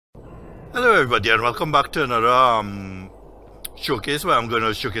Hello everybody and welcome back to another showcase where I'm going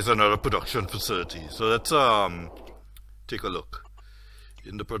to showcase another production facility. So let's take a look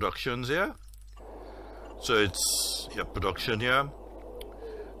in the productions here. So it's production here.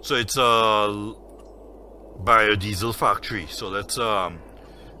 So it's a biodiesel factory. So let's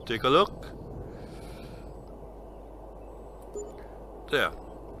take a look. There.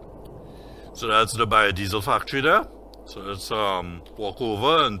 So that's the biodiesel factory there. So let's walk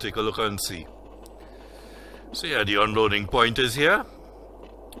over and take a look and see. So yeah, the unloading point is here.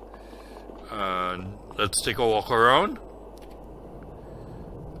 And let's take a walk around.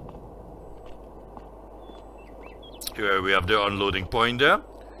 Here we have the unloading point there.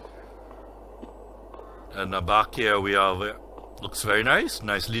 And the back here we have, looks very nice,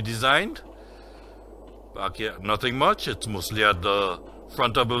 nicely designed. Back here, nothing much. It's mostly at the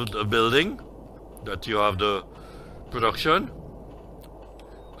front of the building that you have the production.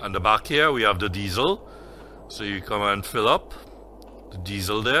 And the back here we have the diesel, so you come and fill up the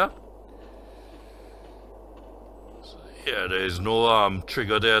diesel there. So yeah, there is no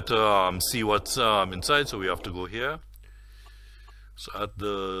trigger there to see what's inside, so we have to go here. So at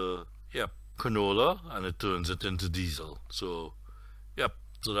the canola, and it turns it into diesel. So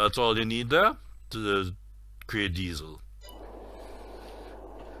so that's all you need there to create diesel.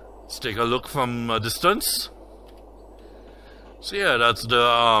 Let's take a look from a distance. So yeah, that's the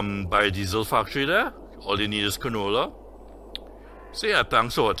biodiesel factory there. All you need is canola. So yeah,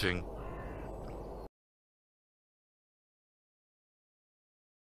 thanks for watching.